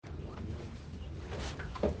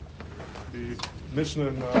The Mishnah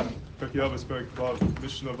in Pekiyavis Perek Vaad,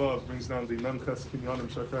 Mishnah Vaad brings down the Memches Kinyanim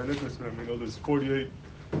Shachar Niknas. We know there's 48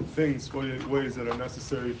 things, 48 ways that are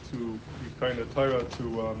necessary to be kind of Torah,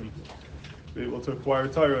 to be able to acquire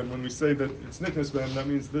Torah. And when we say that it's Niknas, that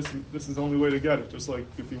means this is the only way to get it. Just like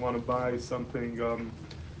if you want to buy something,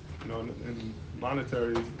 in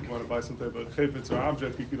monetary, you want to buy some type of chayfetz or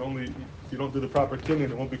object, you could only, if you don't do the proper kinyan,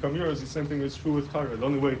 it won't become yours. The same thing is true with Torah. The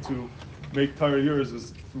only way to make Torah yours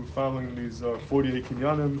is through following these 48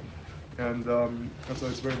 kinyanim, and that's why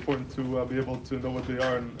it's very important to be able to know what they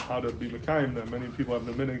are and how to be mekayim them. Many people have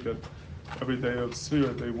the minhag that every day of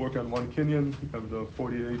Sfira they work on one kinyan, and the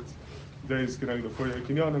 48 days connecting the 48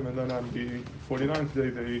 kinyanim, and then on the 49th day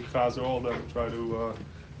they chazer all them and try to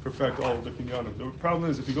perfect all of the kinyanim. The problem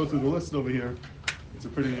is, if you go through the list over here, it's a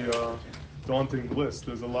pretty daunting list.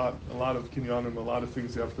 There's a lot of kinyanim, a lot of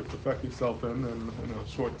things you have to perfect yourself in a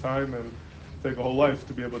short time, and take a whole life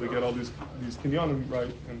to be able to get all these kinyanim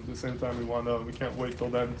right. And at the same time, we can't wait till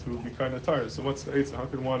then to be kind of tired. So what's the eitzah? How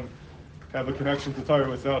can one have a connection to Torah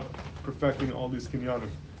without perfecting all these kinyanim?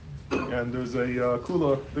 And there's a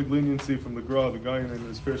kula, big leniency from the Gra, the guy in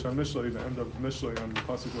his Pirush Mishlei, the end of Mishlei on the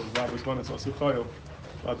pasuk of Vaad LeBnai Aliyah.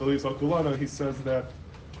 Vaad Aliyah, he says that,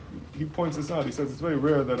 he points this out, he says it's very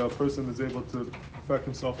rare that a person is able to perfect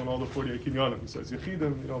himself on all the 48 kinyanim. He says,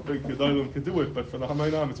 Yechidim, big Gedalim can do it, but for the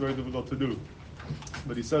Hamaynam it's very difficult to do.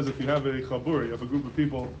 But he says if you have a chabur, you have a group of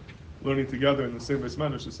people learning together in the same base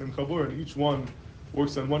medrash, the same chabur, and each one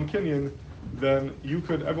works on one kinyan, then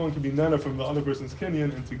everyone can be nana from the other person's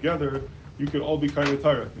kinyan, and together you could all be kind of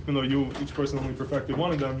Torah. Even though each person only perfected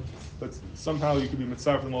one of them, but somehow you could be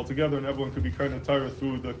mitzvah for them all together, and everyone could be kind of Torah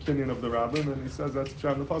through the kinyan of the rabbin. And he says that's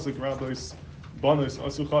Pshat in the pasuk, rabbis banos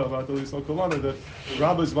asuchayil v'atalis al-kolana, that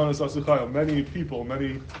rabbis banos asuchayil. Many people,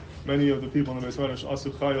 many of the people in the Meismanish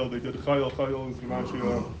asuchayil, they did chayil. Chayil is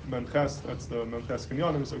Gemashia memches. That's the memches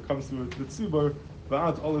kinyanim. So it comes through the tzibur.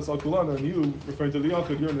 Va'at alis al-kolana, and you, referring to the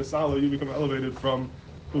yachid, you're in the sala, you become elevated from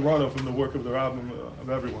the work of the rabbin of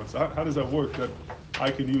everyone. So how does that work? That I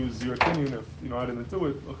can use your opinion if I didn't do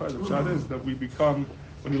it. Okay, the pshat is that we become,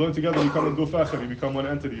 when you learn together, you become a guf echad, you become one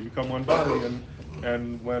entity, you become one body,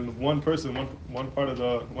 and when one person, one part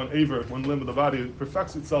of one aver, one limb of the body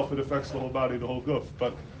perfects itself, it affects the whole body, the whole guf.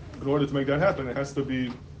 But in order to make that happen, it has to be,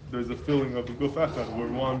 there's a feeling of a guf echad. We're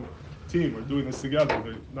one team. We're doing this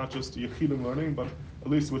together. Not just yechidim learning, but at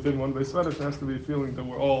least within one base medrash, there has to be a feeling that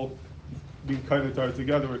we're all being kind of tired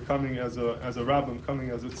together. We're coming as a rabbin, coming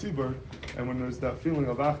as a tzibur, and when there's that feeling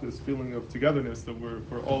of achdus, feeling of togetherness, that we're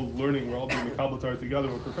all learning, we're all being mekabel Torah together,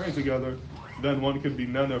 we're preparing together, then one can be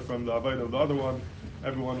nana from the avodah of the other one.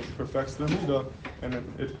 Everyone perfects their midah, and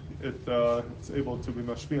it's able to be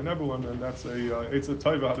mashpi on everyone, and that's it's a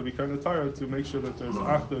taiva how to be kind of Torah, to make sure that there's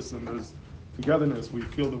achdus and there's togetherness. We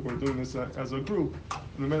feel that we're doing this as a group,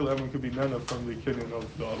 and the male everyone could be nana from the kinyan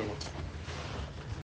of the other one.